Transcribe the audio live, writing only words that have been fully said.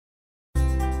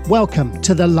Welcome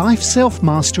to the Life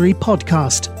Self-Mastery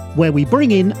Podcast, where we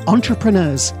bring in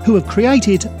entrepreneurs who have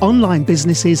created online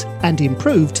businesses and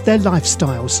improved their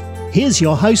lifestyles. Here's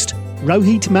your host,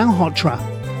 Rohit Malhotra.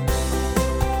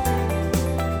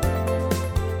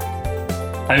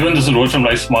 Hi everyone, this is Rohit from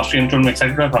Life Self-Mastery, and I'm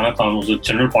excited to have Hannah Khan, who's a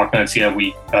general partner at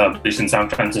CIV based in San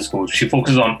Francisco. She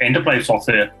focuses on enterprise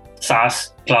software,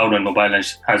 SaaS, cloud, and mobile, and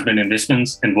has been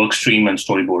investments in Workstream and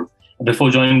Storyboard.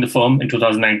 Before joining the firm in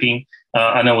 2019,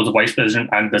 Anna was a vice president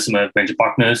at Bessemer Venture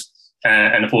Partners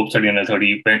and a Forbes 30 Under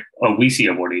 30 VC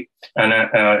awardee.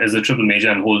 Anna is a triple major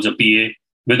and holds a BA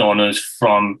with honors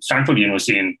from Stanford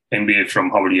University and MBA from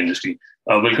Harvard University.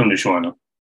 Welcome to the show, Anna.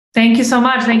 Thank you so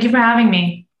much. Thank you for having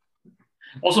me.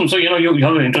 Awesome. So, you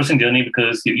have an interesting journey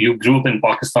because you grew up in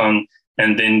Pakistan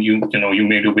and then you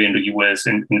made your way into US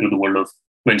and into the world of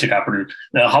venture capital.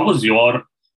 How was your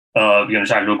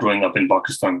childhood growing up in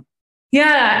Pakistan?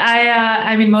 Yeah,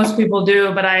 I mean, most people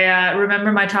do, but I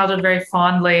remember my childhood very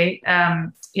fondly.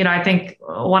 I think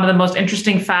one of the most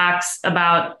interesting facts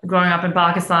about growing up in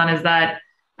Pakistan is that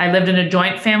I lived in a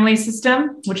joint family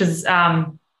system, which is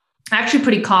actually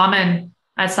pretty common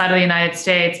outside of the United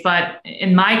States. But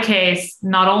in my case,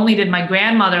 not only did my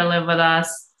grandmother live with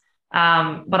us,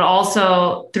 but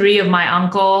also three of my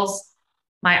uncles,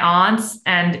 my aunts,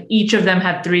 and each of them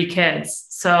had three kids.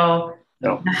 So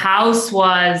the house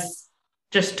was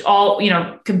just all,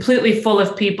 completely full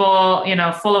of people,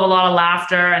 full of a lot of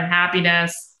laughter and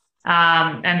happiness.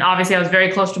 And obviously I was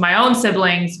very close to my own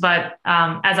siblings, but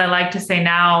as I like to say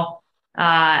now,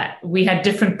 we had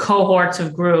different cohorts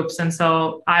of groups. And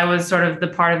so I was sort of the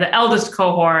part of the eldest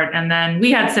cohort, and then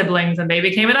we had siblings and they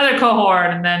became another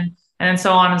cohort, and then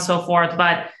so on and so forth.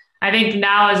 But I think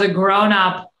now as a grown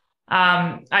up,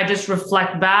 I just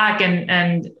reflect back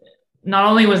and not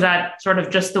only was that sort of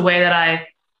just the way that I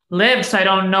lived, so I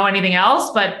don't know anything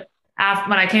else, but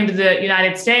when I came to the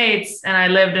United States and I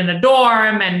lived in a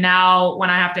dorm, and now when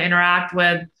I have to interact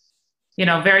with,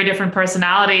 very different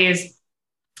personalities,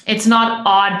 it's not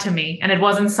odd to me. And it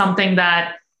wasn't something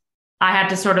that I had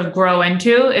to sort of grow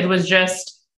into. It was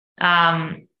just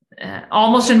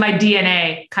almost in my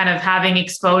DNA, kind of having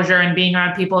exposure and being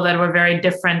around people that were very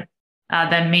different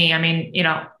than me. I mean,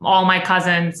 all my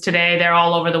cousins today, they're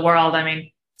all over the world. I mean,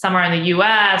 some are in the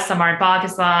US, some are in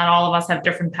Pakistan. All of us have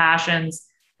different passions.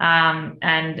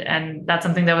 And that's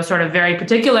something that was sort of very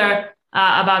particular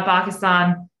about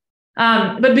Pakistan.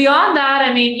 But beyond that,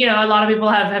 I mean, a lot of people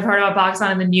have heard about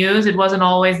Pakistan in the news. It wasn't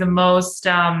always the most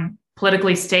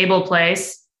politically stable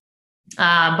place.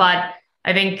 But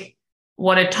I think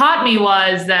what it taught me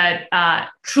was that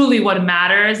truly what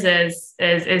matters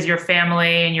is your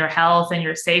family and your health and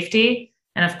your safety.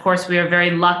 And of course, we are very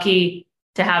lucky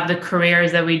to have the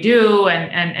careers that we do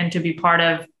and to be part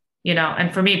of,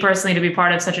 and for me personally, to be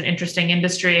part of such an interesting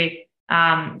industry.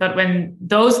 But when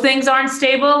those things aren't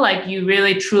stable, like you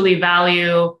really truly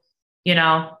value,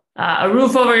 a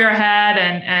roof over your head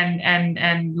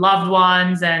and loved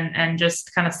ones and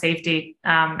just kind of safety.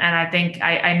 And I think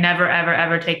I never, ever,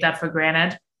 ever take that for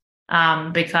granted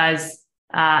because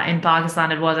in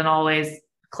Pakistan, it wasn't always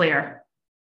clear.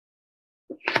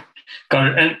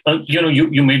 Got it. And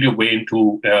you made your way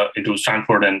into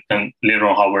Stanford and later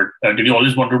on Harvard. Did you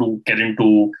always want to get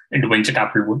into venture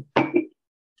capital?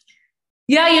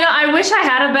 Yeah, I wish I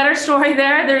had a better story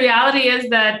there. The reality is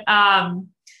that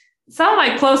some of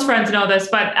my close friends know this,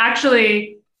 but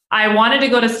actually I wanted to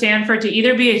go to Stanford to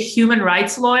either be a human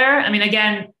rights lawyer. I mean,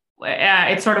 again,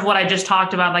 it's sort of what I just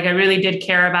talked about. Like I really did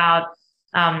care about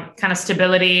kind of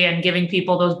stability and giving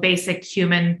people those basic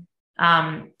human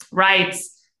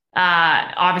rights.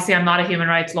 Obviously I'm not a human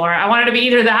rights lawyer. I wanted to be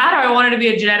either that or I wanted to be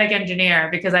a genetic engineer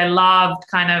because I loved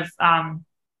kind of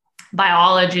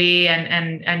biology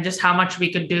and just how much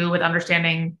we could do with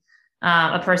understanding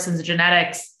a person's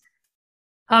genetics.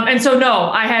 And so, no,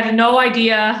 I had no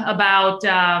idea about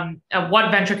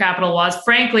what venture capital was.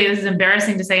 Frankly, this is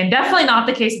embarrassing to say, and definitely not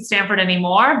the case at Stanford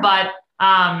anymore, but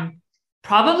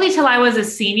probably till I was a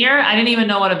senior, I didn't even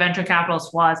know what a venture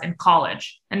capitalist was in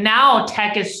college. And now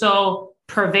tech is so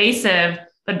pervasive,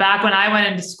 but back when I went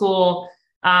into school,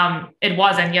 it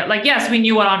wasn't yet. Like, yes, we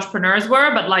knew what entrepreneurs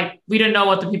were, but like we didn't know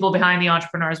what the people behind the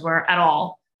entrepreneurs were at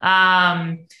all.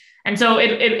 And so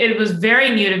it was very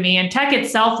new to me, and tech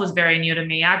itself was very new to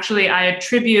me. Actually, I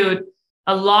attribute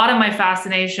a lot of my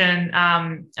fascination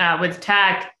with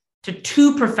tech to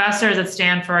two professors at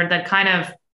Stanford that kind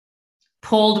of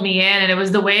pulled me in, and it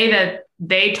was the way that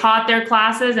they taught their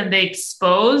classes and they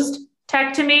exposed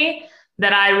tech to me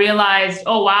that I realized,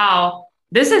 oh, wow,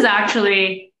 this is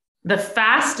actually the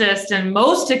fastest and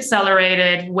most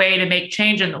accelerated way to make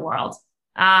change in the world.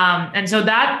 And so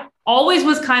that always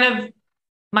was kind of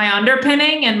my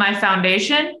underpinning and my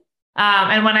foundation.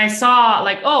 And when I saw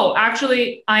like, oh,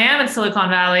 actually, I am in Silicon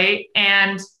Valley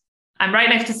and I'm right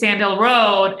next to Sand Hill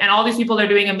Road, and all these people are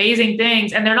doing amazing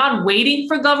things, and they're not waiting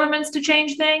for governments to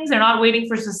change things. They're not waiting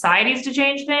for societies to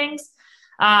change things.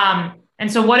 And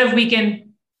so what if we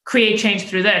can create change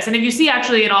through this? And if you see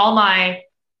actually in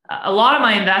a lot of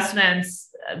my investments,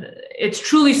 it's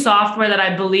truly software that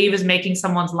I believe is making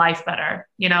someone's life better,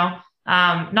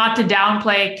 not to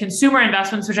downplay consumer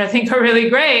investments, which I think are really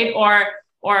great, or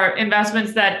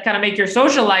investments that kind of make your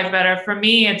social life better. For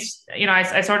me, it's,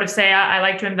 I sort of say I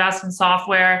like to invest in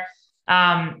software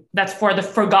that's for the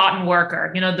forgotten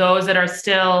worker, those that are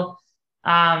still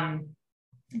kind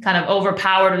of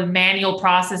overpowered with manual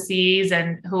processes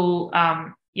and who,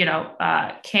 can't,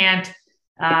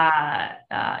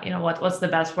 what's the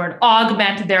best word?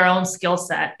 Augment their own skill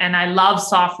set. And I love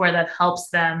software that helps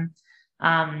them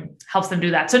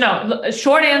do that. So no,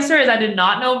 short answer is I did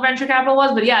not know what venture capital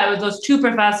was, but yeah, it was those two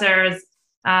professors,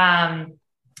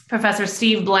 Professor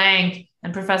Steve Blank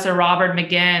and Professor Robert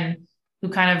McGinn, who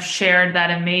kind of shared that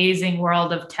amazing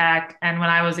world of tech. And when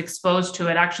I was exposed to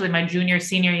it, actually my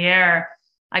senior year,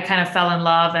 I kind of fell in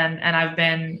love and I've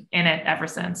been in it ever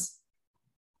since.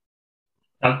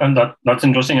 And that's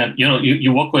interesting. And,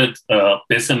 you work with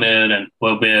Bessemer and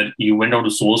Verbit. You went out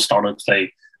to source startups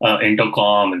like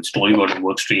Intercom and Storyboard and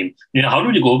Workstream. How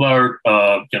did you go about,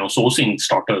 sourcing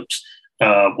startups?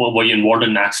 Were you involved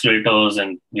in accelerators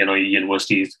and,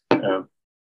 universities?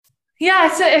 Yeah,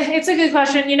 it's a good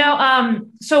question.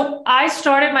 So I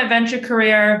started my venture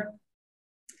career,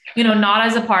 not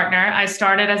as a partner. I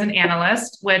started as an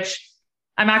analyst, which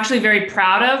I'm actually very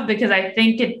proud of because I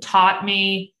think it taught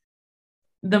me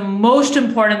the most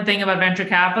important thing about venture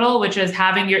capital, which is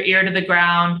having your ear to the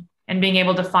ground and being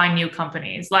able to find new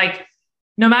companies. Like,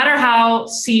 no matter how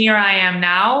senior I am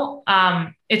now,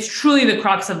 it's truly the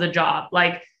crux of the job.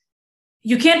 Like,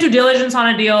 you can't do diligence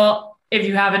on a deal if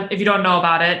you don't know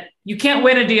about it. You can't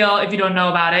win a deal if you don't know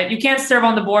about it. You can't serve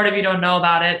on the board if you don't know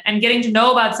about it. And getting to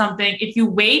know about something, if you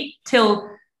wait till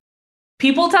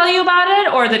people tell you about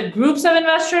it or the groups of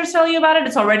investors tell you about it,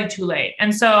 it's already too late.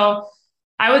 And so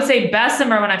I would say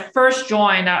Bessemer, when I first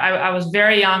joined, I was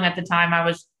very young at the time. I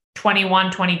was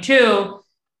 21, 22.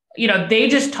 They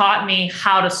just taught me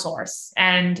how to source.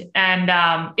 And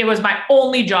it was my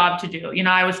only job to do.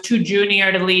 I was too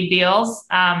junior to lead deals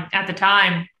at the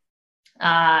time.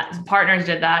 Partners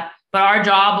did that. But our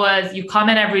job was you come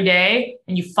in every day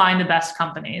and you find the best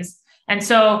companies. And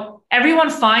so everyone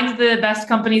finds the best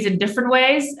companies in different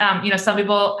ways. Some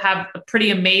people have a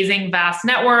pretty amazing, vast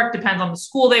network, depends on the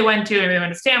school they went to. Maybe they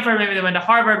went to Stanford, maybe they went to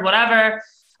Harvard, whatever.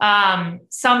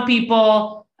 Some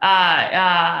people,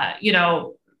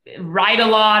 write a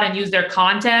lot and use their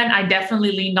content. I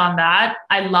definitely leaned on that.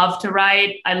 I love to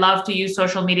write. I love to use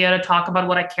social media to talk about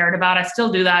what I cared about. I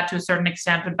still do that to a certain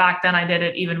extent, but back then I did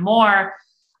it even more.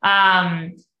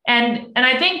 And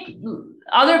I think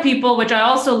other people, which I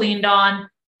also leaned on,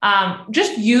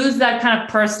 just use that kind of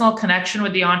personal connection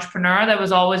with the entrepreneur that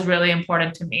was always really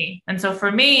important to me. And so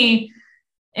for me,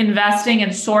 investing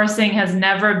and sourcing has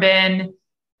never been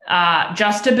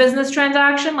just a business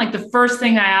transaction. Like, the first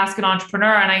thing I ask an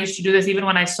entrepreneur, and I used to do this even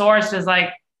when I sourced, is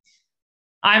like,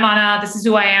 I'm Anna, this is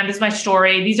who I am, this is my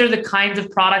story. These are the kinds of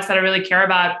products that I really care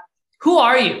about. Who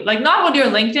are you? Like, not what your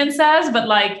LinkedIn says, but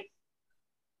like,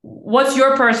 what's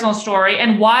your personal story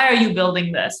and why are you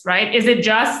building this, right? Is it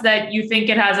just that you think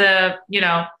it has a,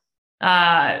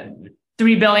 $3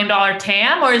 billion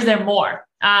TAM, or is there more?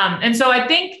 And so I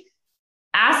think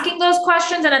asking those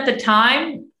questions, and at the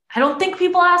time, I don't think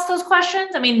people ask those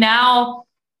questions. I mean, now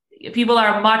people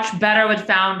are much better with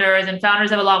founders, and founders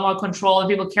have a lot more control, and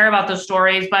people care about those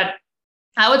stories. But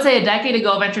I would say a decade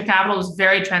ago, venture capital was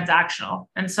very transactional.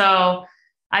 And so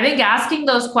I think asking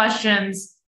those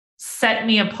questions set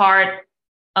me apart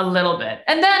a little bit.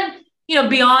 And then,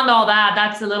 beyond all that,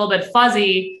 that's a little bit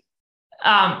fuzzy.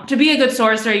 To be a good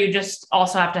sourcer, you just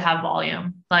also have to have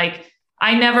volume. Like,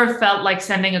 I never felt like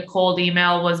sending a cold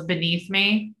email was beneath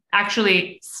me.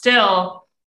 Actually, still,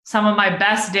 some of my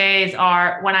best days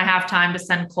are when I have time to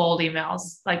send cold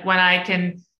emails, like when I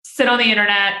can sit on the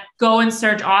internet, go and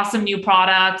search awesome new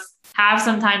products, have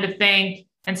some time to think,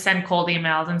 and send cold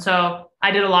emails. And so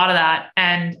I did a lot of that.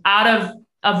 And out of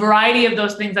a variety of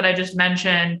those things that I just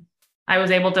mentioned, I was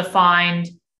able to find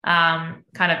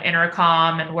kind of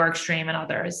Intercom and Workstream and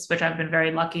others, which I've been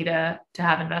very lucky to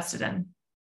have invested in.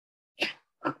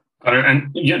 And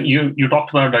you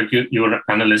talked about that you were an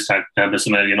analyst at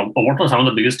Bessemer. What were some of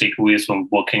the biggest takeaways from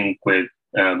working with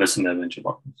Bessemer Venture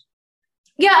Partners?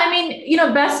 Yeah, I mean,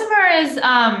 Bessemer is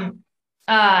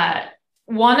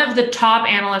one of the top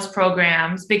analyst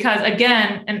programs, because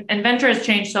again, and venture has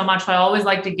changed so much. So I always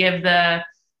like to give the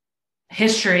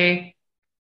history.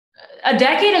 A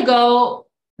decade ago,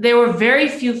 there were very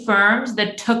few firms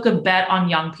that took a bet on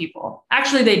young people.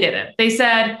 Actually, they didn't. They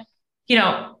said,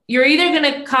 you're either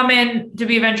going to come in to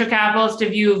be a venture capitalist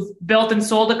if you've built and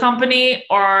sold a company,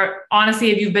 or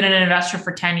honestly, if you've been an investor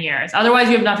for 10 years. Otherwise,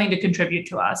 you have nothing to contribute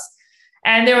to us.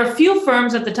 And there were a few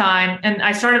firms at the time, and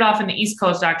I started off in the East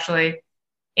Coast, actually.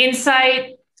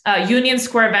 Insight, Union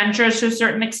Square Ventures to a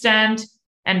certain extent,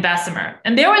 and Bessemer.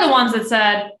 And they were the ones that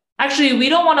said, actually, we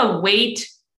don't want to wait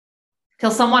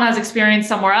till someone has experience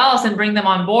somewhere else and bring them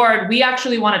on board. We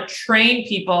actually want to train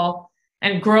people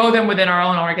and grow them within our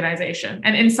own organization.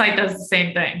 And Insight does the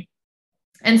same thing.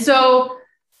 And so,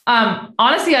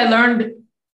 honestly, I learned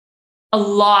a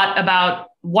lot about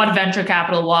what venture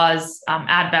capital was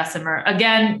at Bessemer.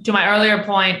 Again, to my earlier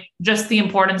point, just the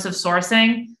importance of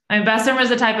sourcing. I mean, Bessemer is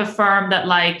the type of firm that,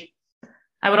 like,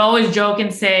 I would always joke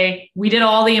and say, we did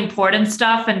all the important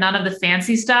stuff and none of the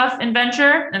fancy stuff in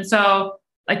venture. And so,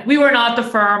 like, we were not the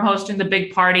firm hosting the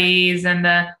big parties and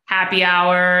the happy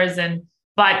hours.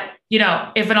 But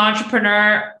if an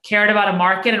entrepreneur cared about a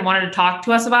market and wanted to talk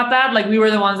to us about that, like, we were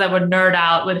the ones that would nerd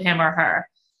out with him or her.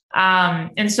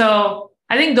 And so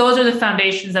I think those are the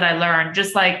foundations that I learned.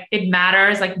 Just like, it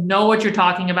matters, like, know what you're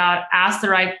talking about, ask the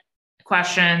right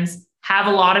questions, have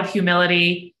a lot of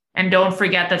humility, and don't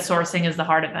forget that sourcing is the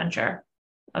heart of venture.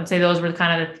 I would say those were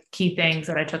kind of the key things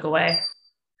that I took away.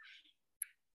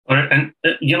 All right. And,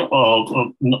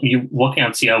 you working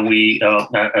at CRV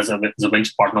as a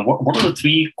venture partner, what are the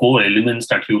three core elements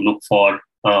that you look for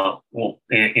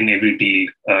in every deal?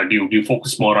 Do you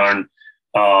focus more on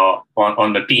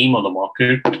the team or the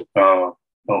market or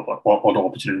the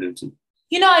opportunities?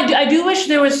 I do wish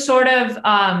there was sort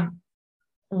of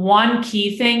one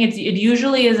key thing. It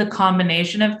usually is a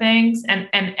combination of things, and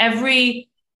every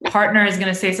partner is going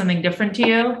to say something different to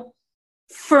you.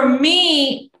 For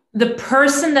me, the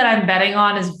person that I'm betting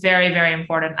on is very, very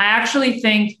important. I actually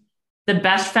think the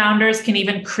best founders can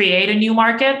even create a new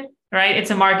market, right?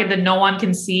 It's a market that no one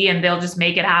can see and they'll just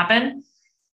make it happen.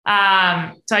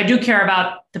 So I do care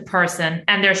about the person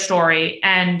and their story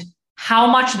and how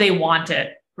much they want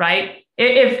it, right?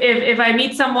 If I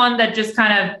meet someone that just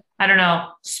kind of, I don't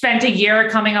know, spent a year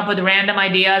coming up with random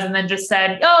ideas and then just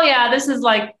said, oh yeah, this is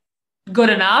like good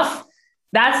enough,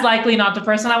 that's likely not the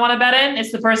person I want to bet in.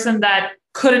 It's the person that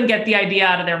couldn't get the idea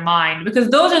out of their mind, because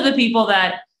those are the people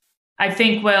that I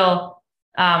think will,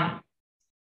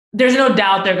 there's no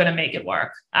doubt they're going to make it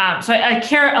work. So I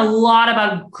care a lot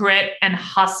about grit and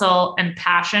hustle and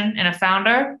passion in a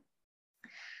founder.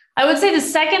 I would say the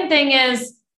second thing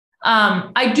is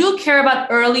I do care about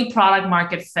early product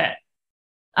market fit.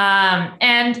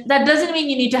 And that doesn't mean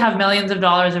you need to have millions of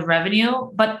dollars of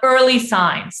revenue, but early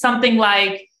signs, something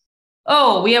like,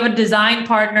 oh, we have a design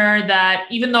partner that,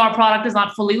 even though our product is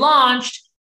not fully launched,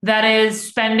 that is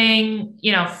spending,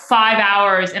 5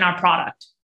 hours in our product.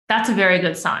 That's a very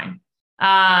good sign.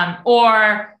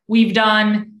 Or we've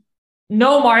done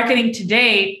no marketing to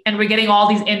date and we're getting all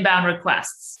these inbound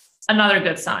requests. Another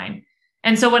good sign.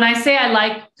 And so when I say I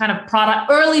like kind of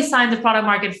early signs of product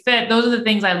market fit, those are the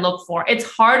things I look for. It's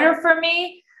harder for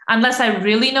me, unless I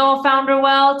really know a founder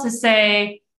well, to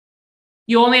say,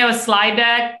 you only have a slide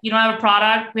deck, you don't have a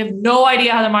product, we have no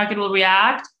idea how the market will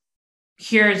react,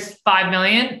 here's 5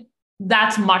 million.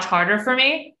 That's much harder for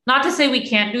me. Not to say we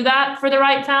can't do that for the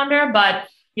right founder, but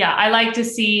yeah, I like to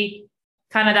see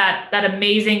kind of that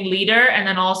amazing leader and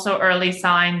then also early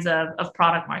signs of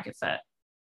product market fit.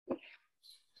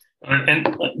 And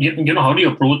how do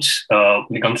you approach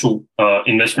when it comes to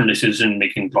investment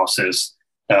decision-making process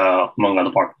among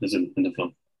other partners in the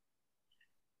firm?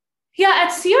 Yeah,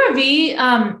 at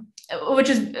CRV, which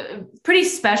is pretty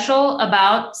special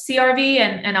about CRV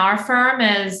and our firm,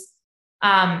 is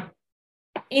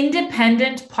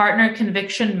independent partner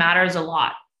conviction matters a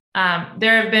lot.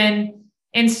 There have been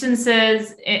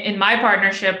instances in my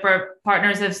partnership where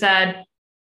partners have said,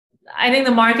 I think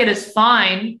the market is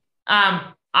fine.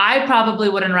 I probably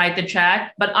wouldn't write the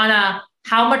check, but on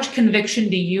how much conviction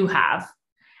do you have?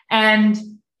 And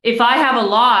if I have a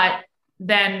lot,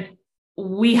 then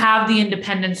we have the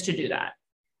independence to do that.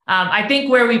 I think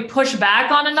where we push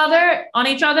back on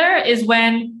each other is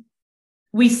when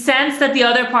we sense that the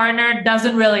other partner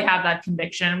doesn't really have that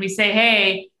conviction. We say,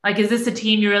 hey, like, is this a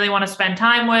team you really want to spend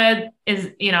time with?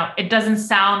 It doesn't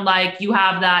sound like you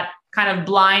have that kind of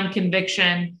blind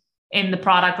conviction in the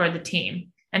product or the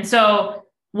team. And so,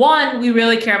 one, we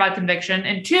really care about conviction.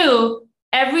 And two,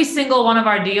 every single one of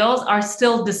our deals are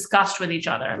still discussed with each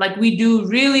other. Like, we do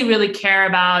really, really care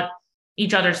about,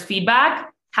 each other's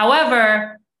feedback.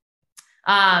 However,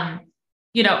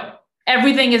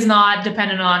 everything is not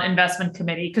dependent on investment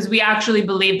committee, because we actually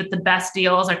believe that the best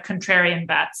deals are contrarian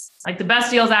bets. Like the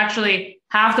best deals actually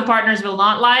half the partners will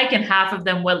not like and half of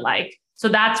them will like. So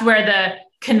that's where the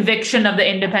conviction of the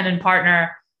independent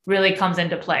partner really comes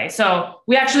into play. So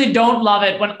we actually don't love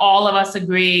it when all of us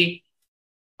agree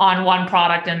on one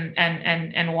product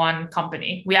and one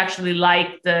company. We actually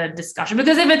like the discussion,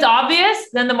 because if it's obvious,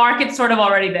 then the market's sort of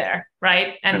already there,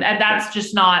 right? And that's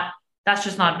just not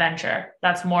venture.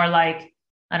 That's more like,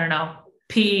 I don't know,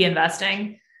 PE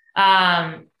investing.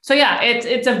 So yeah,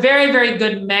 it's a very, very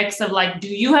good mix of like, do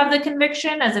you have the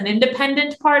conviction as an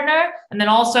independent partner? And then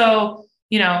also,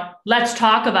 let's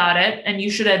talk about it. And you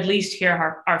should at least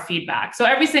hear our feedback. So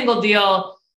every single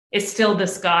deal is still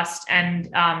discussed, and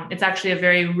it's actually a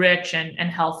very rich and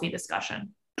healthy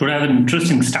discussion. Today I have an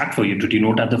interesting stat for you to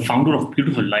denote that the founder of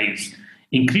Beautiful Lives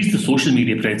increased the social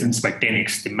media presence by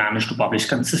 10x. They managed to publish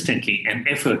consistently and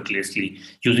effortlessly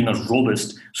using a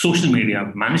robust social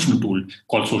media management tool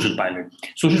called Social Pilot.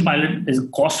 Social Pilot is a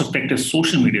cost-effective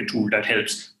social media tool that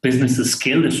helps businesses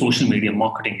scale their social media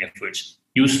marketing efforts.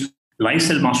 Use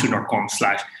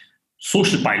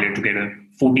lifestylemastry.com/social pilot to get a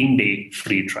 14-day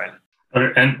free trial.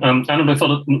 And I know before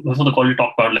the call you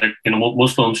talked about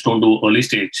most firms don't do early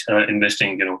stage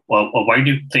investing. Why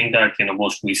do you think that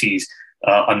most VCs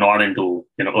are not into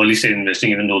early stage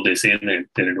investing, even though they say they're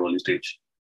into early stage?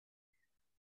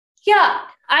 Yeah,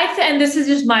 and this is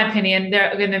just my opinion. There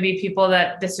are going to be people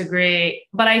that disagree,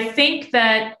 but I think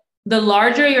that the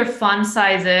larger your fund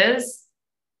size is,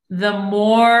 the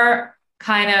more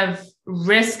kind of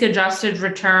risk-adjusted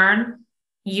return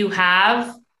you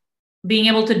have, being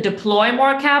able to deploy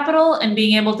more capital and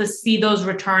being able to see those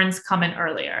returns come in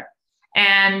earlier.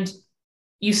 And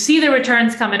you see the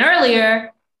returns come in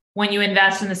earlier when you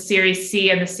invest in the Series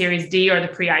C and the Series D or the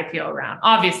pre-IPO round,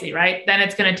 obviously, right? Then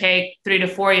it's going to take 3 to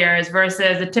 4 years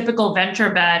versus a typical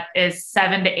venture bet is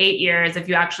 7 to 8 years if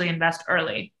you actually invest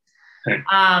early. Okay.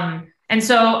 And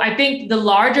so I think the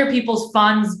larger people's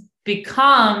funds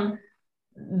become,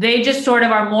 they just sort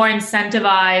of are more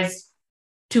incentivized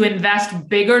to invest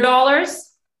bigger dollars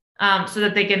so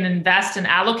that they can invest and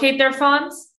allocate their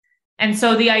funds. And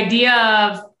so the idea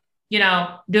of,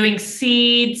 doing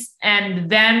seeds and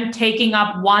then taking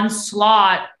up one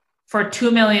slot for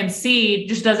 2 million seed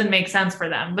just doesn't make sense for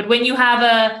them. But when you have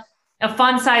a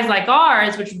fund size like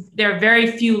ours, which there are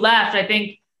very few left, I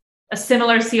think a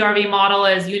similar CRV model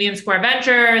is Union Square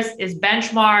Ventures, is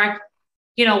Benchmark.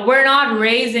 We're not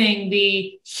raising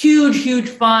the huge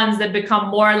funds that become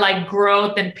more like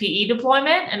growth and PE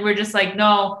deployment. And we're just like,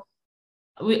 no,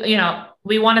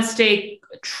 we want to stay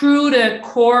true to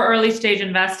core early stage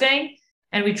investing.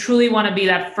 And we truly want to be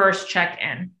that first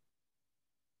check-in.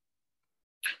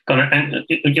 Correct. And,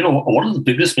 what are the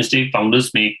biggest mistake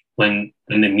founders make when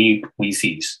they meet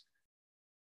VCs?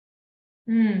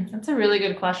 That's a really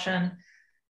good question.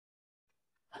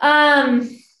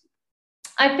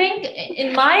 I think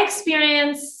in my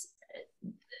experience,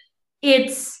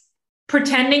 it's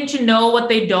pretending to know what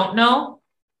they don't know.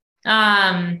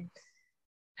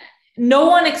 No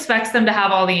one expects them to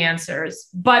have all the answers,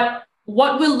 but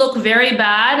what will look very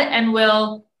bad and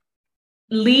will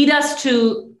lead us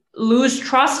to lose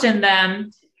trust in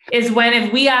them is when,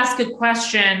 if we ask a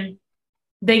question,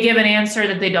 they give an answer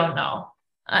that they don't know.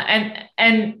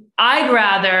 And I'd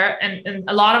rather, and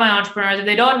a lot of my entrepreneurs, if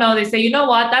they don't know, they say, you know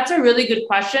what, that's a really good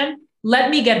question.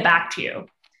 Let me get back to you.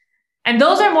 And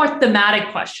those are more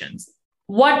thematic questions.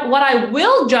 What I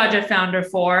will judge a founder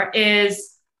for is,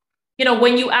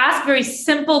 when you ask very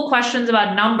simple questions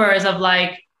about numbers of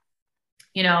like,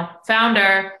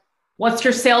 founder, what's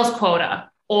your sales quota?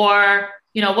 Or,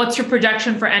 what's your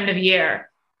projection for end of year?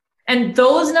 And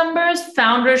those numbers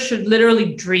founders should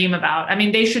literally dream about. I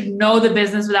mean, they should know the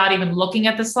business without even looking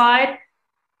at the slide.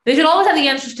 They should always have the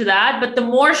answers to that. But the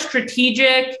more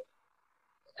strategic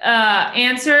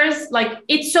answers, like,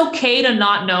 it's okay to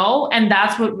not know. And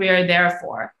that's what we're there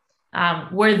for.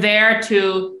 We're there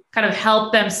to kind of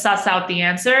help them suss out the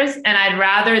answers. And I'd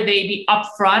rather they be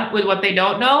upfront with what they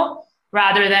don't know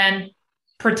rather than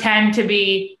pretend to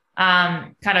be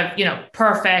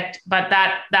perfect, but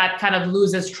that kind of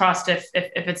loses trust if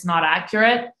it's not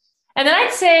accurate. And then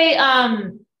I'd say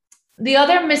the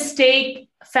other mistake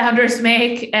founders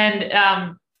make,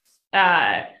 and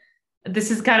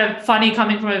this is kind of funny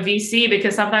coming from a VC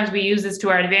because sometimes we use this to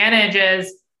our advantage,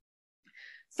 is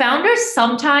founders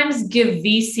sometimes give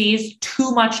VCs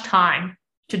too much time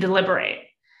to deliberate.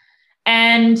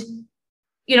 And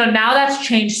now that's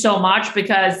changed so much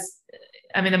because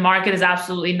I mean, the market is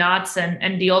absolutely nuts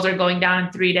and deals are going down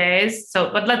in 3 days.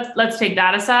 So, but let's take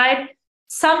that aside.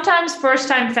 Sometimes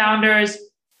first-time founders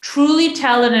truly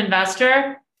tell an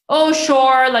investor, oh,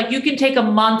 sure, like you can take a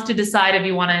month to decide if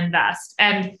you want to invest.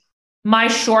 And my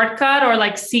shortcut or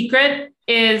like secret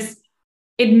is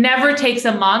it never takes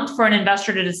a month for an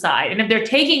investor to decide. And if they're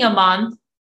taking a month,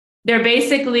 they're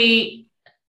basically,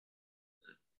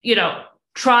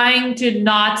 trying to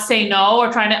not say no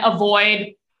or trying to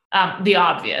avoid the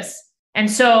obvious. And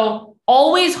so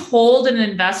always hold an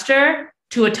investor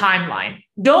to a timeline.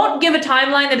 Don't give a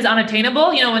timeline that is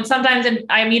unattainable. When sometimes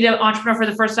I meet an entrepreneur for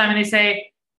the first time and they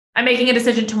say, I'm making a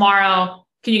decision tomorrow.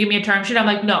 Can you give me a term sheet? I'm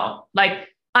like, no, like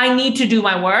I need to do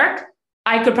my work.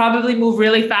 I could probably move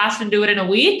really fast and do it in a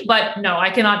week, but no,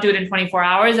 I cannot do it in 24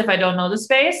 hours if I don't know the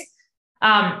space.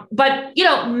 But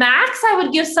max, I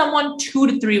would give someone 2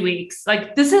 to 3 weeks.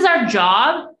 Like this is our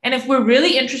job. And if we're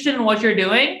really interested in what you're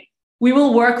doing, we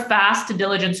will work fast to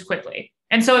diligence quickly.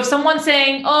 And so if someone's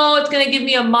saying, oh, it's going to give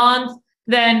me a month,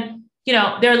 then,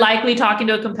 they're likely talking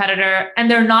to a competitor and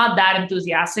they're not that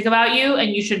enthusiastic about you.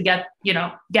 And you should get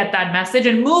that message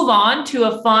and move on to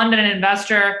a fund and an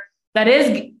investor that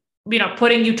is,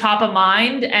 putting you top of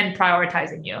mind and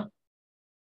prioritizing you.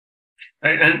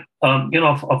 And,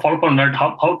 a follow-up on that,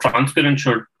 how transparent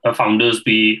should founders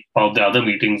be of the other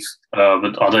meetings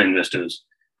with other investors?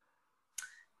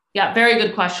 Yeah, very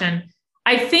good question.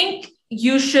 I think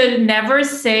you should never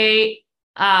say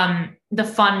the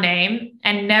fund name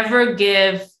and never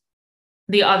give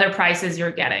the other prices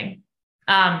you're getting.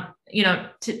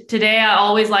 Today I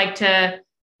always like to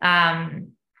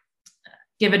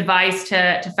give advice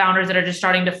to founders that are just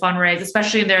starting to fundraise,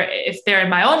 especially if they're in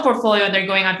my own portfolio and they're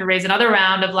going on to raise another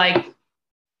round of like,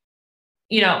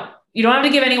 you don't have to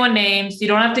give anyone names. You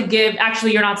don't have to give,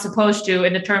 actually, you're not supposed to.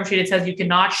 In the term sheet, it says you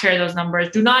cannot share those numbers.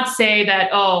 Do not say that,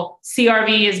 oh,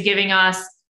 CRV is giving us,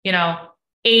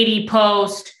 80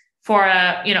 post for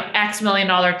a, X $1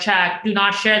 million check. Do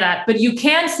not share that. But you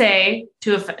can say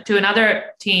to another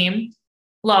team,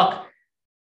 look,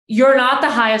 you're not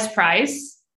the highest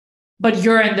price, but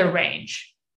you're in the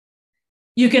range.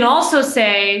 You can also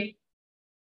say,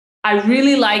 I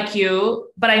really like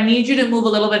you, but I need you to move a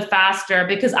little bit faster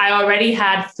because I already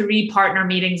had 3 partner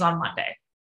meetings on Monday.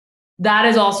 That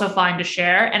is also fine to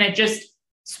share. And it just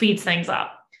speeds things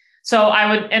up. So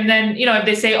I would, and then, if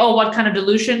they say, oh, what kind of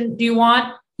dilution do you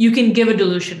want? You can give a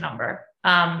dilution number.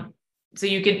 So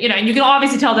you can, and you can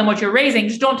obviously tell them what you're raising.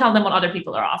 Just don't tell them what other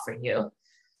people are offering you.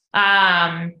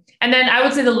 And then I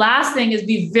would say the last thing is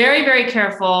be very, very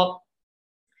careful.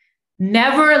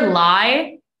 Never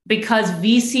lie because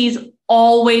VCs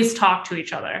always talk to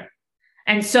each other.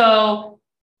 And so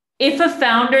if a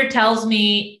founder tells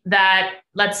me that,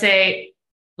 let's say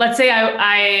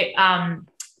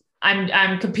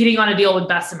I'm competing on a deal with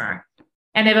Bessemer.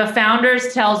 And if a founder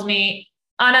tells me,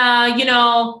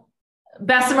 Anna,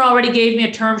 Bessemer already gave me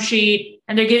a term sheet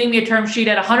and they're giving me a term sheet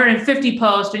at 150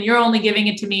 posts and you're only giving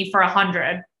it to me for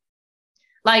 100.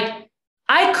 Like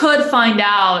I could find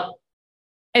out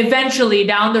eventually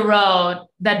down the road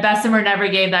that Bessemer never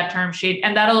gave that term sheet.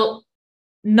 And that'll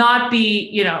not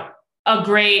be, a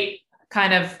great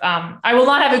kind of, I will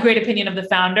not have a great opinion of the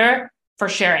founder for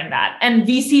sharing that. And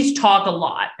VCs talk a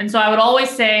lot. And so I would always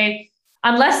say,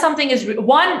 unless something is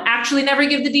actually never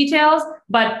give the details,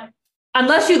 but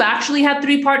unless you've actually had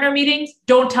 3 partner meetings,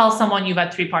 don't tell someone you've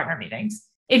had 3 partner meetings.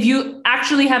 If you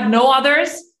actually have no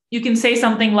others, you can say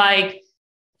something like,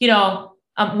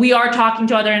 we are talking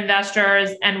to other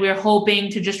investors and we're hoping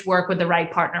to just work with the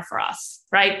right partner for us,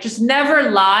 right? Just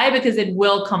never lie because it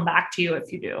will come back to you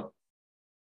if you do.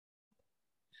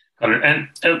 And,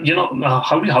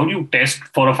 how do you test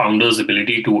for a founder's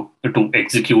ability to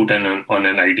execute on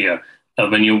an idea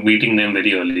when you're meeting them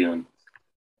very early on?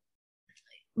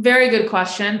 Very good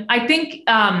question. I think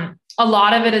a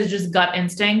lot of it is just gut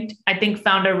instinct. I think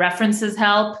founder references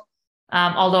help.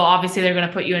 Although obviously they're going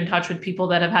to put you in touch with people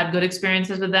that have had good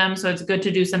experiences with them. So it's good to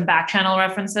do some back channel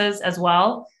references as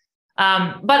well.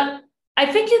 But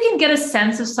I think you can get a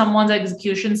sense of someone's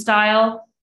execution style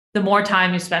the more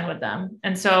time you spend with them.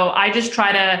 And so I just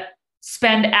try to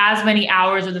spend as many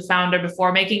hours with the founder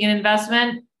before making an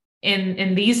investment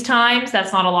in these times.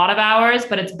 That's not a lot of hours,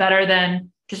 but it's better than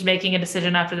just making a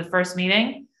decision after the first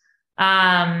meeting.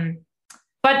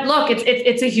 But look,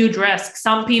 it's a huge risk.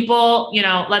 Some people,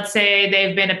 let's say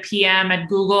they've been a PM at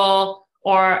Google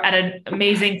or at an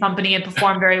amazing company and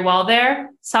perform very well there.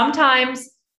 Sometimes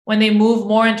when they move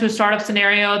more into a startup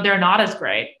scenario, they're not as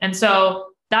great. And so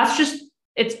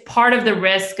it's part of the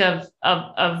risk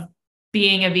of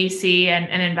being a VC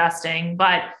and investing.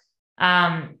 But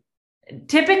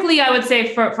typically, I would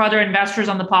say for other investors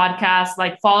on the podcast,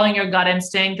 like following your gut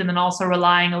instinct and then also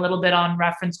relying a little bit on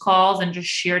reference calls and just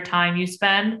sheer time you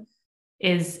spend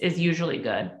is usually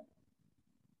good.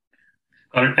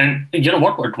 And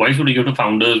what advice would you give to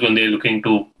founders when they're looking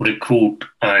to recruit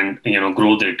and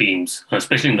grow their teams,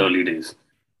 especially in the early days?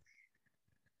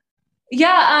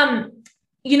 Yeah,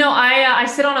 I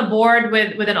sit on a board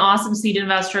with an awesome seed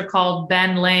investor called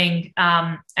Ben Ling,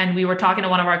 and we were talking to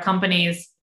one of our companies,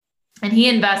 and he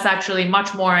invests actually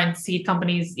much more in seed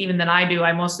companies even than I do.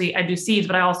 I do seeds,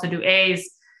 but I also do A's.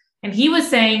 And he was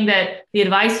saying that the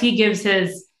advice he gives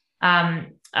his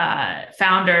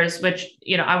founders, which,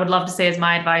 I would love to say is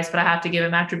my advice, but I have to give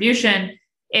him attribution,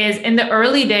 is in the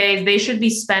early days, they should be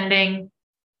spending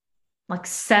like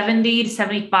 70 to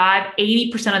 75,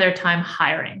 80% of their time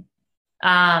hiring.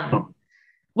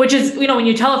 Which is, when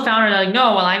you tell a founder, they're like,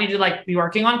 no, well, I need to be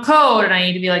working on code and I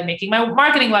need to be making my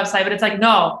marketing website. But it's like,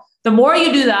 no, the more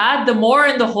you do that, the more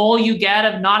in the hole you get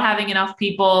of not having enough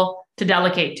people to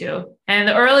delegate to. And in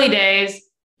the early days,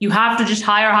 you have to just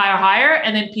hire,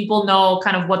 and then people know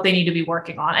kind of what they need to be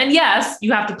working on. And yes,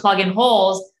 you have to plug in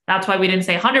holes. That's why we didn't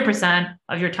say 100%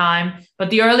 of your time,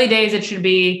 but the early days, it should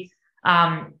be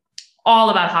all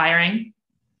about hiring.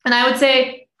 And I would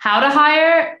say how to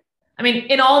hire. I mean,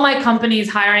 in all my companies,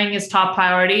 hiring is top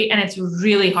priority, and it's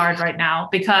really hard right now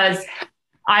because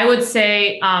I would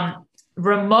say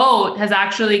remote has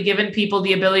actually given people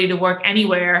the ability to work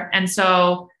anywhere. And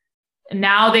so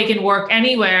now they can work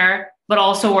anywhere, but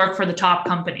also work for the top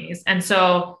companies. And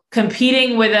so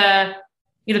competing with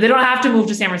they don't have to move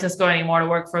to San Francisco anymore to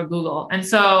work for Google. And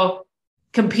so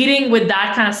competing with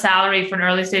that kind of salary for an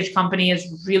early stage company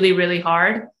is really, really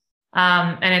hard.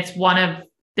 And it's one of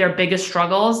their biggest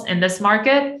struggles in this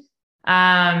market.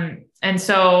 And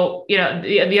so,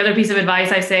 the other piece of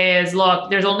advice I say is, look,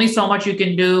 there's only so much you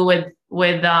can do with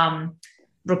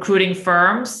recruiting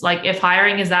firms. Like if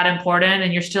hiring is that important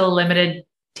and you're still a limited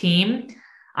team,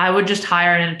 I would just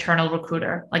hire an internal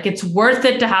recruiter. Like it's worth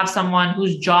it to have someone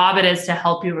whose job it is to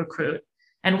help you recruit.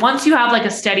 And once you have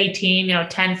a steady team,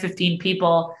 10, 15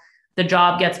 people, the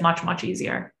job gets much, much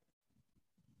easier.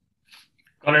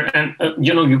 Got it. And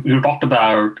you talked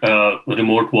about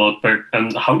remote work, but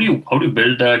how do you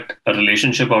build that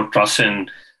relationship or trust and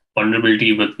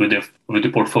vulnerability with the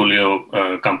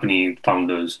portfolio company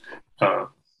founders?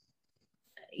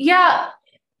 Yeah,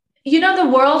 the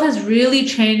world has really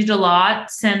changed a lot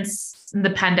since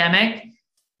the pandemic.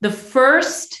 The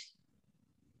first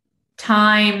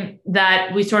time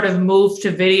that we sort of moved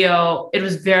to video, it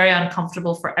was very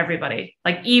uncomfortable for everybody.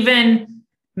 Like even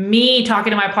me talking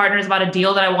to my partners about a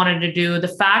deal that I wanted to do, the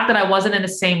fact that I wasn't in the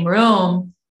same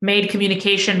room made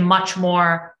communication much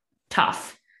more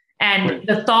tough. And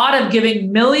the thought of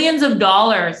giving millions of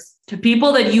dollars to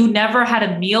people that you never had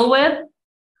a meal with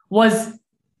was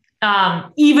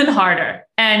even harder.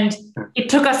 And it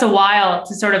took us a while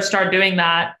to sort of start doing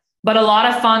that. But a lot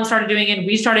of funds started doing it.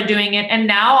 We started doing it. And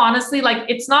now, honestly,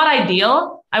 it's not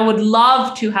ideal. I would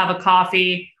love to have a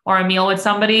coffee or a meal with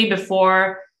somebody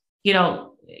before,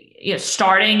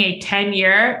 starting a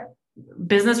 10-year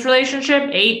business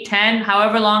relationship, 8, 10,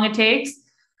 however long it takes.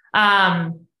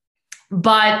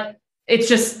 But it's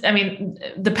just,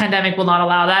 the pandemic will not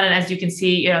allow that. And as you can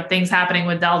see, things happening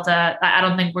with Delta, I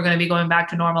don't think we're going to be going back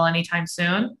to normal anytime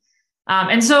soon.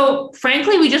 And so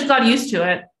frankly, we just got used to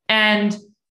it. And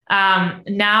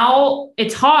now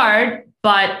it's hard,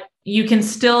 but you can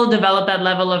still develop that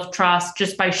level of trust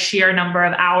just by sheer number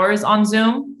of hours on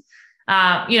Zoom.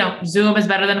 Zoom is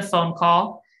better than a phone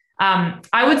call.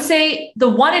 I would say the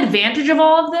one advantage of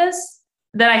all of this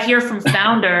that I hear from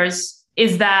founders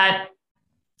is that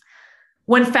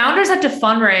when founders had to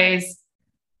fundraise,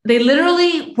 they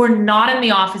literally were not in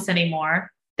the office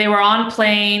anymore. They were on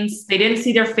planes. They didn't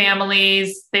see their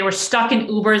families. They were stuck in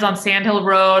Ubers on Sand Hill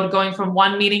Road, going from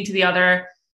one meeting to the other.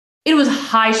 It was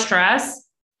high stress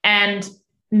and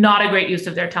not a great use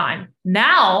of their time.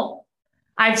 Now,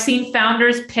 I've seen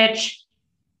founders pitch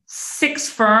 6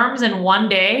 firms in one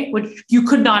day, which you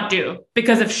could not do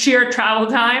because of sheer travel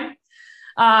time.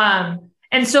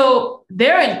 And so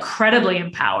they're incredibly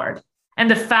empowered. And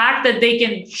the fact that they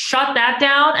can shut that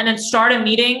down and then start a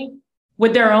meeting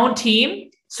with their own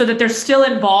team so that they're still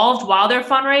involved while they're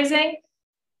fundraising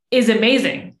is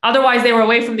amazing. Otherwise, they were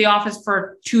away from the office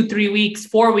for 2, 3 weeks,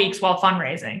 4 weeks while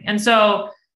fundraising. And so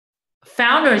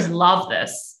founders love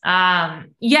this.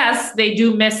 Yes, they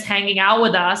do miss hanging out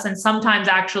with us. And sometimes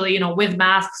actually, with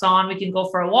masks on, we can go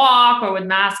for a walk, or with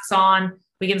masks on,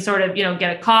 we can sort of,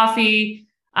 get a coffee.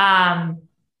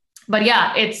 But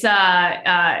yeah, it's,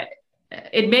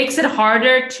 it makes it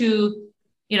harder to,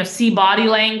 see body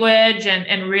language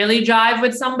and really jive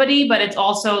with somebody, but it's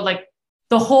also like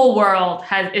the whole world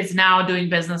is now doing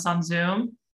business on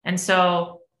Zoom. And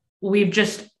so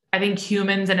I think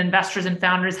humans and investors and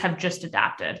founders have just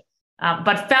adapted.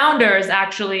 But founders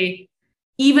actually,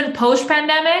 even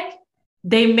post-pandemic,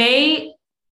 they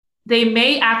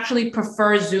may actually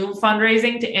prefer Zoom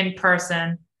fundraising to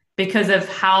in-person because of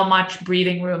how much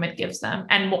breathing room it gives them,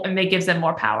 and it gives them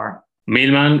more power.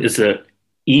 Mailman is an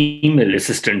email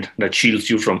assistant that shields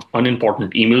you from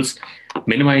unimportant emails,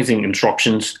 minimizing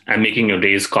interruptions and making your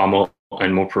days calmer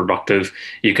and more productive.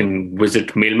 You can visit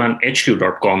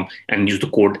mailmanhq.com and use the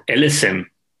code LSM,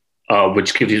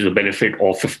 which gives you the benefit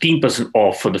of 15%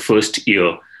 off for the first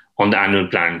year on the annual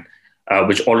plan,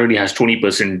 which already has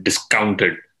 20%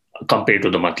 discounted compared to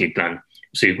the monthly plan.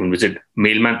 So you can visit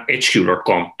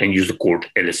mailmanhq.com and use the code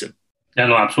LSM. Yeah,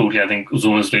 no, absolutely. I think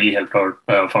Zoom has really helped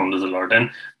our founders a lot. And,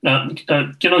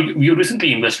 you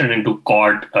recently invested into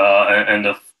Cord, and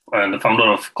the founder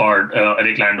of Cord,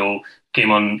 Eric Lando,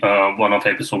 came on one of the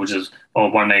episodes, which is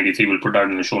 193. We'll put that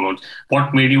in the show notes.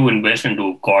 What made you invest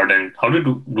into Cord, and how did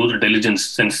you do the diligence,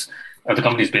 since the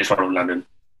company is based out of London?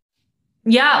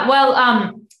 Yeah, well,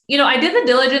 I did the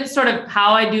diligence sort of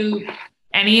how I do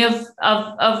any of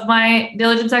my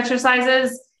diligence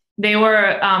exercises. They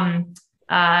were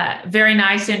very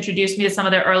nice to introduce me to some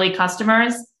of their early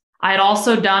customers. I had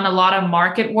also done a lot of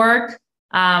market work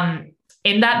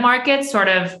in that market, sort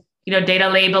of, data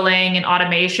labeling and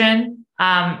automation.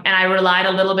 And I relied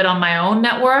a little bit on my own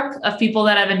network of people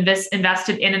that have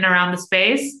invested in and around the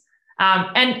space.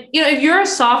 And if you're a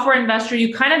software investor,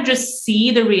 you kind of just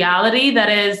see the reality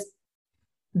that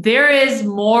there is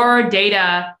more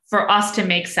data for us to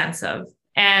make sense of.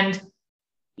 And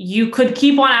you could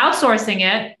keep on outsourcing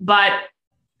it, but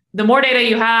the more data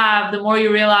you have, the more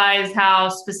you realize how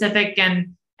specific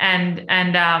and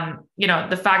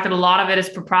the fact that a lot of it is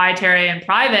proprietary and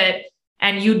private,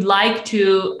 and you'd like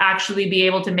to actually be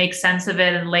able to make sense of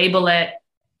it and label it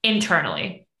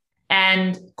internally.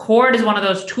 And Cord is one of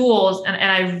those tools. And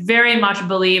I very much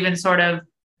believe in sort of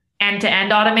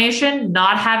end-to-end automation,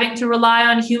 not having to rely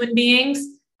on human beings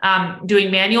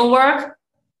doing manual work.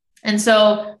 And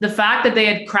so the fact that they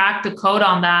had cracked the code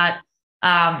on that,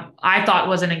 I thought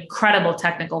was an incredible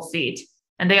technical feat,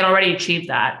 and they had already achieved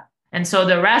that. And so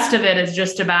the rest of it is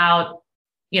just about,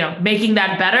 making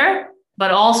that better, but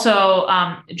also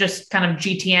just kind of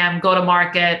GTM, go to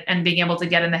market, and being able to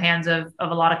get in the hands of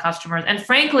a lot of customers. And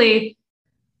frankly,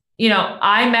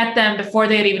 I met them before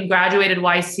they had even graduated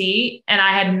YC, and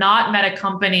I had not met a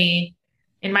company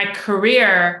in my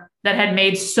career that had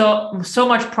made so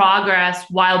much progress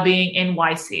while being in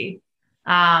YC.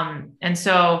 And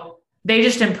so they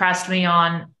just impressed me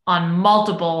on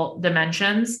multiple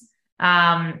dimensions.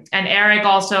 And Eric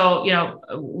also,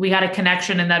 we had a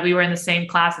connection in that we were in the same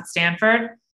class at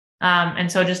Stanford.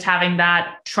 And so just having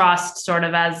that trust sort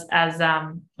of as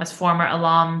former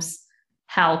alums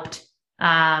helped.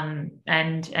 And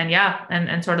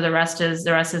sort of the rest is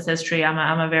history.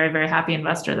 I'm a very, very happy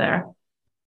investor there.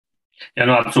 Yeah,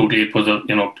 no, absolutely. It was a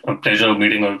pleasure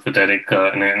meeting with Eric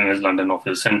in his London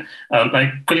office. And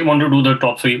I quickly want to do the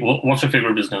top three. What's your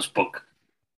favorite business book?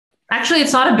 Actually,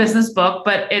 it's not a business book,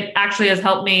 but it actually has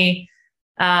helped me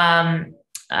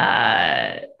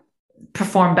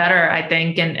perform better, I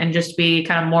think, and just be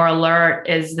kind of more alert.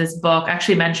 Is this book? I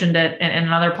actually mentioned it in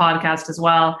another podcast as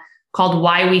well, called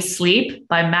Why We Sleep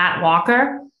by Matt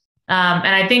Walker.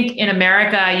 And I think in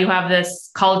America, you have this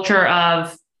culture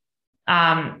of,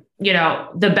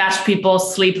 the best people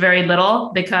sleep very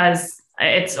little because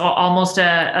it's almost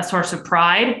a source of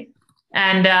pride.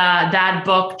 And that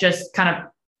book just kind of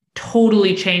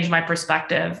totally changed my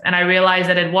perspective. And I realized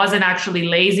that it wasn't actually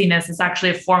laziness. It's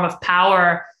actually a form of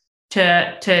power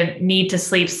to need to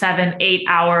sleep 7-8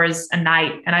 hours a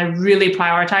night. And I really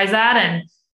prioritize that. And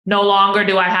no longer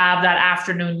do I have that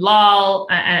afternoon lull.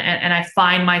 And I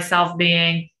find myself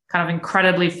being kind of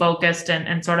incredibly focused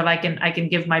and sort of I can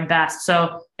give my best.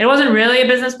 So it wasn't really a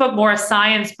business book, more a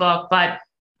science book, but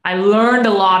I learned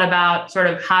a lot about sort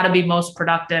of how to be most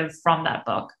productive from that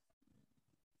book.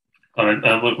 All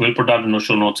right, we'll put that in the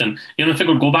show notes. And if you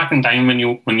could go back in time when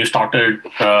you started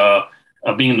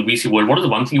being in the VC world, what is the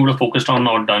one thing you would have focused on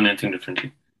or done anything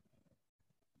differently?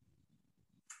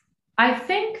 I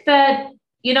think that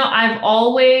I've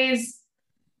always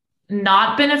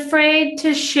not been afraid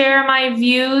to share my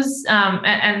views,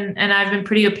 and I've been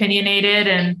pretty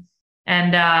opinionated,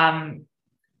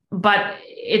 but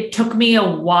it took me a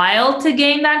while to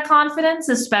gain that confidence,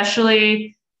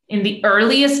 especially in the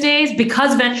earliest days,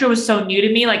 because venture was so new to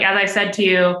me. Like, as I said to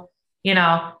you,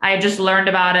 I had just learned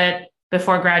about it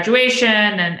before graduation.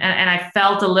 And I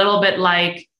felt a little bit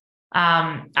like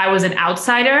I was an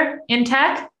outsider in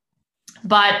tech,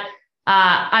 but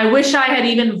I wish I had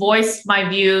even voiced my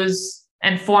views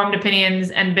and formed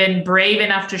opinions and been brave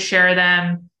enough to share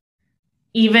them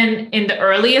even in the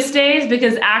earliest days,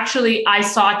 because actually I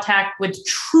saw tech with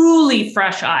truly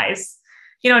fresh eyes.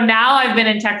 Now I've been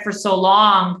in tech for so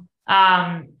long,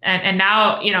 and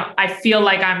now, I feel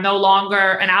like I'm no longer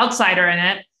an outsider in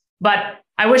it, but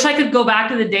I wish I could go back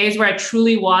to the days where I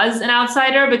truly was an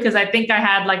outsider, because I think I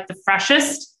had like the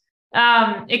freshest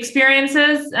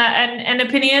experiences and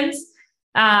opinions.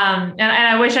 And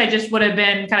I wish I just would have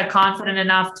been kind of confident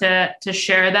enough to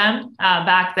share them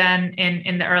back then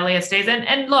in the earliest days.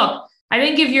 And look, I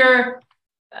think if you're,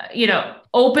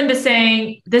 open to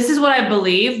saying, this is what I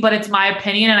believe, but it's my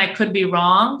opinion and I could be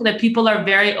wrong, that people are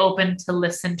very open to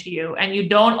listen to you. And you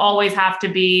don't always have to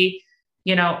be,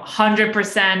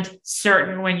 100%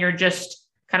 certain when you're just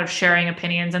kind of sharing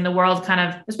opinions. And the world kind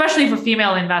of, especially for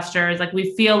female investors, like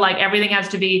we feel like everything has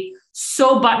to be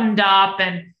so buttoned up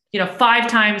and 5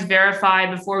 times verified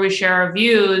before we share our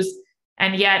views.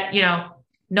 And yet,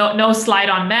 no slight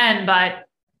on men, but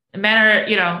men are,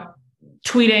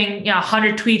 tweeting,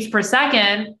 100 tweets per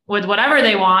second with whatever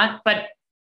they want, but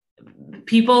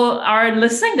people are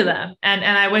listening to them. And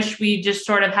I wish we just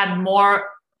sort of had more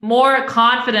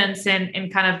confidence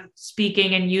in kind of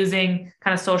speaking and using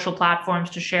kind of social platforms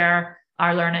to share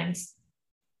our learnings.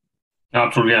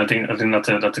 Absolutely. I think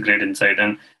that's a great insight.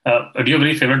 And do you have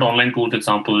any favorite online tool, for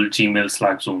example, Gmail,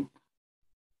 Slack, Zoom?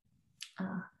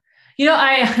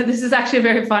 This is actually a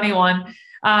very funny one.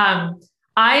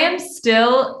 I am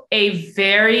still a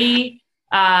very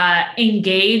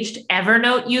engaged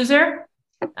Evernote user.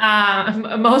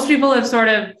 Most people have sort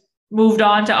of moved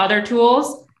on to other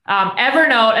tools.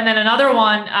 Evernote, and then another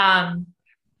one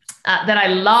that I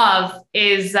love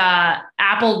is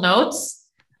Apple Notes.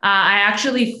 I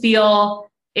actually feel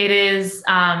it is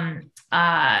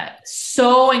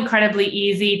so incredibly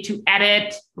easy to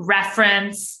edit,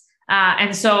 reference.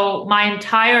 And so my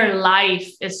entire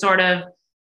life is sort of,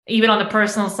 even on the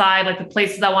personal side, like the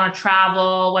places I want to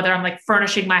travel, whether I'm like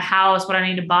furnishing my house, what I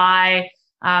need to buy,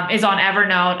 is on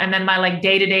Evernote. And then my like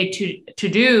day-to-day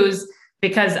to-dos,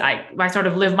 because I sort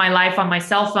of live my life on my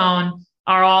cell phone,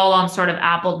 are all on sort of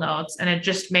Apple Notes. And it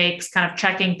just makes kind of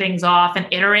checking things off and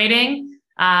iterating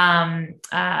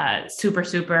super,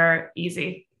 super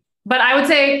easy. But I would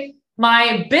say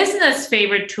my business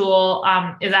favorite tool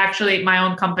is actually my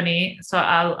own company. So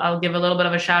I'll give a little bit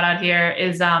of a shout out here,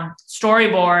 is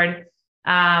Storyboard.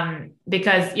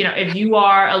 Because, if you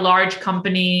are a large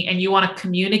company and you want to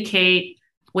communicate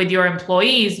with your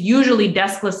employees, usually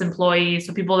deskless employees,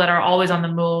 so people that are always on the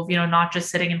move, not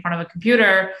just sitting in front of a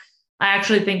computer, I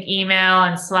actually think email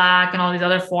and Slack and all these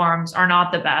other forms are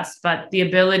not the best, but the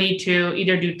ability to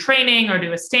either do training or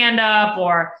do a stand-up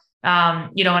or,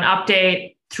 an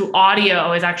update through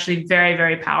audio is actually very,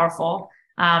 very powerful.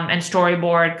 And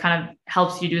Storyboard kind of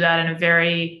helps you do that in a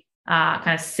very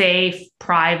kind of safe,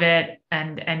 private,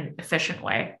 and efficient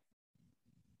way.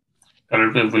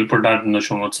 We'll put that in the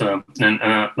show notes. What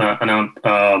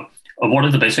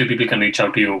is the best way people can reach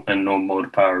out to you and know more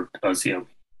about CRV?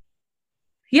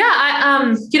 Yeah,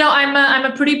 I'm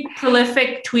a pretty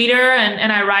prolific tweeter,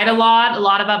 and I write a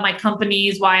lot about my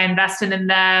companies, why I invested in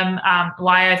them,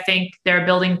 why I think they're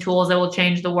building tools that will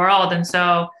change the world. And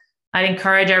so I'd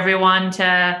encourage everyone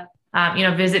to,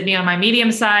 visit me on my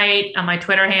Medium site. My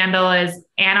Twitter handle is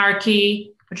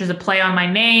Anarchy, which is a play on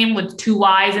my name with 2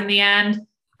 Y's in the end.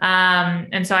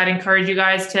 And so I'd encourage you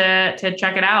guys to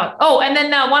check it out. Oh, and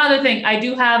then one other thing, I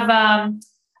do have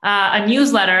a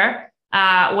newsletter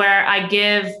where I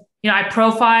give, I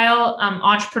profile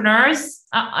entrepreneurs,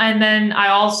 and then I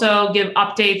also give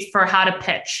updates for how to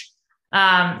pitch.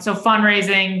 So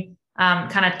fundraising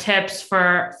kind of tips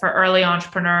for early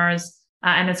entrepreneurs,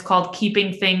 and it's called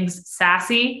Keeping Things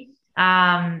Sassy.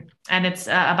 And it's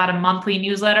about a monthly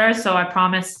newsletter. So I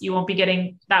promise you won't be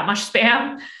getting that much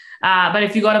spam. But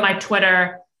if you go to my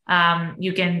Twitter,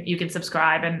 you can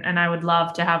subscribe, and I would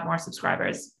love to have more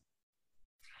subscribers.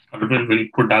 We'll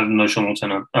put that in the show notes.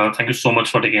 And thank you so much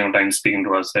for taking your time speaking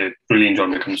to us. I really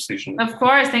enjoyed the conversation. Of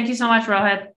course. Thank you so much,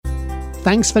 Rohit.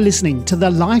 Thanks for listening to the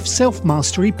Life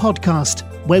Self-Mastery podcast,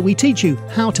 where we teach you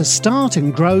how to start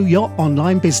and grow your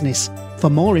online business. For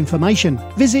more information,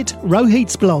 visit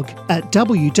Rohit's blog at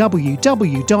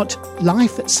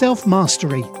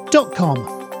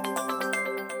www.lifeselfmastery.com.